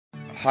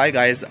Hi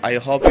guys, I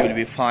hope you will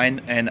be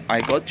fine, and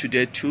I got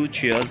today two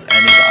chairs and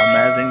it's an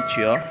amazing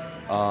chair.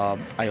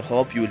 I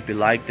hope you will be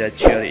like that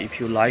chair. If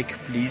you like,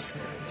 please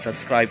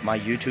subscribe my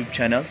YouTube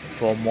channel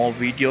for more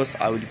videos.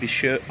 I will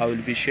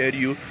be share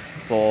you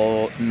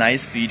for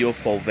nice video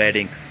for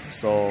wedding.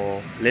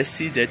 So let's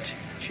see that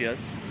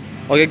chairs.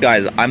 Okay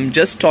guys, I'm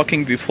just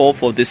talking before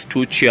for this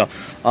two chair.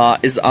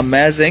 It's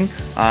amazing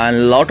and a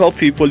lot of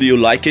people you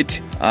like it,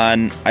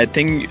 and I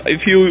think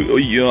if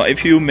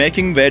you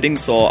making wedding,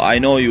 so I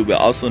know you will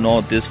also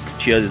know this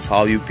chair is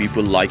how you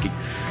people like it.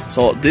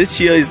 So this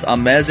chair is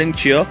amazing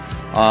chair,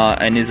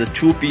 and is a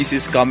two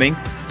pieces coming,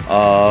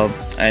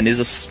 and is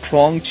a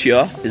strong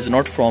chair. It's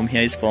not from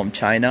here, it's from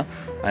China,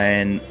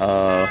 and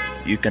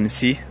you can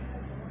see.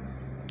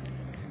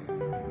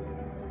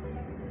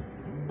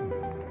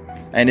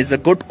 And it's a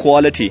good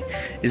quality.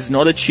 It's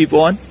not a cheap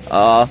one.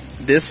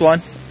 This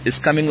one is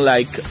coming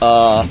like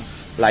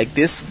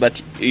this,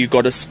 but you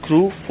got a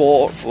screw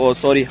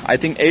I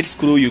think 8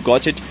 screw you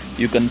got it.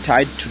 You can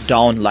tie it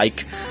down, like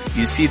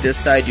you see this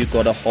side you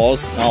got a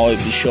hose. Now I will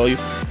show you.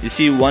 You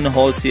see one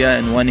hose here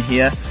and one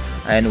here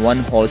and one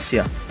hose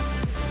here.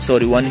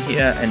 Sorry, one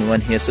here and one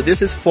here. So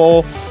this is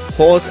 4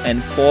 hose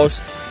and 4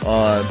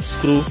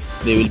 screw.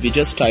 They will be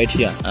just tied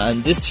here.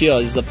 And this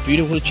chair is a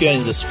beautiful chair.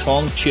 It's a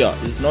strong chair.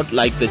 It's not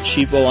like the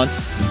cheaper one.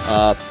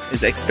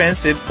 It's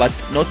expensive but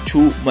not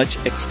too much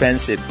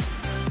expensive.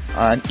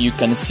 And you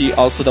can see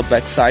also the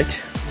back side.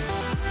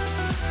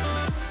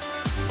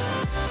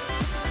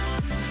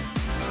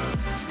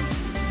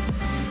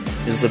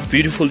 It's a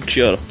beautiful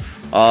chair.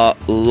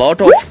 Lot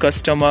of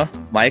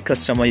my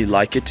customer you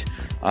like it,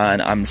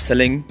 and I'm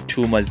selling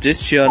too much.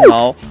 This chair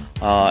now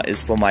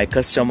is for my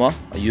customer.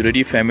 You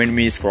already found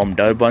me is from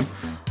Durban,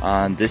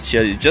 and this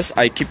chair is just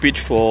I keep it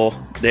for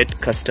that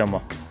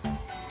customer.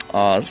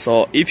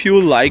 So if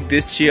you like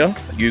this chair,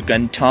 you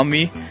can tell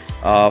me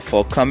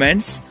for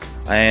comments,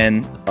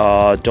 and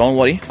don't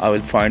worry, I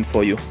will find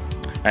for you.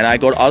 And I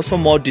got also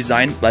more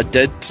design, but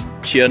that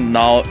chair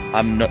now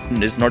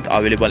is not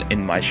available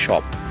in my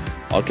shop.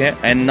 Okay,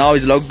 and now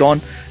it's locked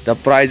down. The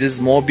price is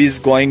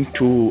going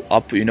to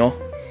up, you know.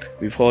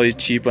 Before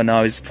it's cheaper,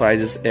 now its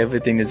prices,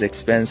 everything is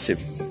expensive.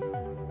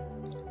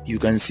 You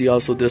can see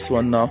also this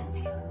one now.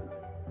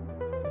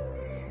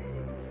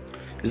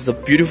 It's a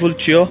beautiful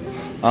chair,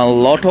 and a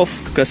lot of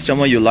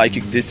customer you like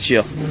this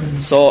chair.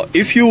 So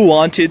if you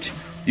want it,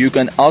 you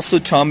can also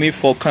tell me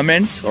for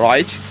comments,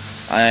 right?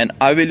 And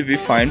I will be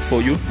fine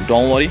for you.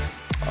 Don't worry.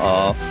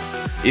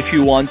 If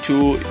you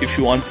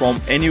want from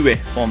anywhere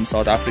from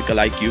South Africa,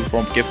 like you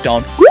from Cape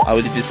Town, I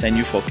will be send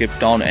you for Cape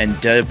Town and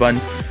Durban.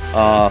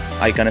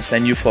 I gonna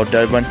send you for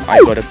Durban. I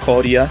got a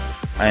courier,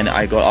 and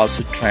I got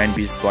also train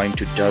is going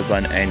to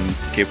Durban and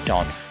Cape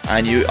Town.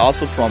 And you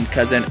also from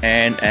cousin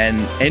and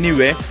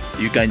anywhere,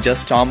 you can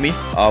just tell me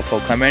for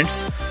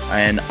comments,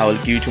 and I will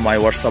give you to my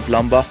WhatsApp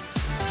number,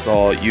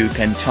 so you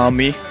can tell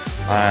me,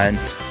 and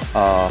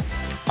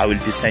I will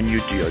be sending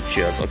you to your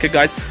chairs. Okay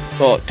guys,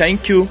 so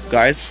thank you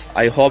guys.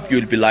 I hope you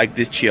will be like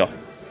this chair.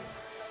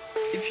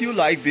 If you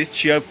like this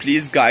chair,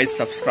 please guys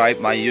subscribe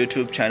my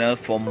YouTube channel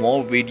for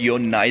more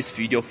nice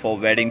video for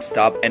wedding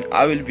stuff, and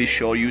I will be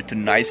show you to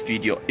nice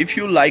video. If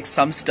you like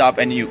some stuff,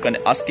 and you can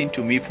asking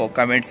to me for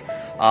comments,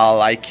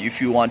 like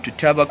if you want to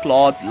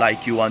tablecloth,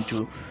 like you want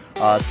to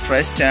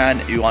stretch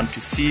stand, you want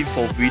to see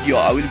for video,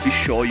 I will be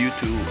show you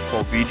to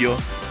for video.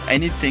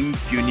 Anything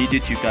you need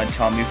it, you can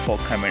tell me for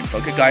comments.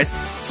 Okay guys,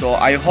 so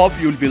I hope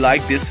you'll be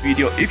like this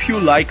video. If you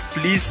like,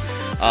 please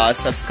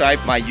subscribe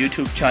my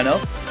YouTube channel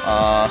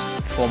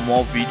for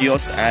more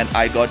videos, and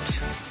I got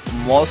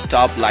more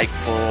stuff like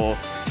for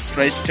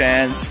stretch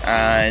stands,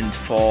 and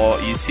for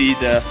you see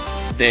there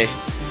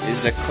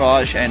is a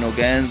crush and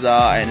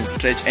organza and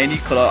stretch, any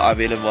color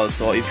available.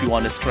 So if you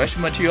want a stretch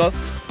material,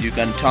 you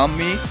can tell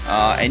me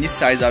any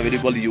size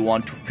available. You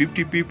want to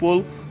 50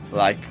 people,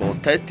 like for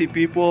 30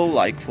 people,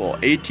 like for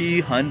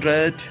 80,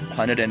 100,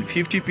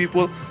 150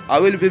 people, I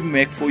will be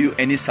make for you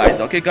any size.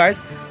 Okay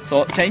guys,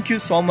 so thank you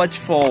so much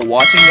for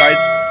watching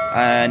guys,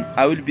 and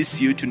I will be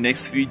see you to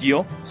next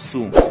video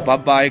soon. Bye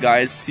bye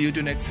guys, see you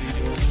to next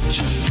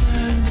video.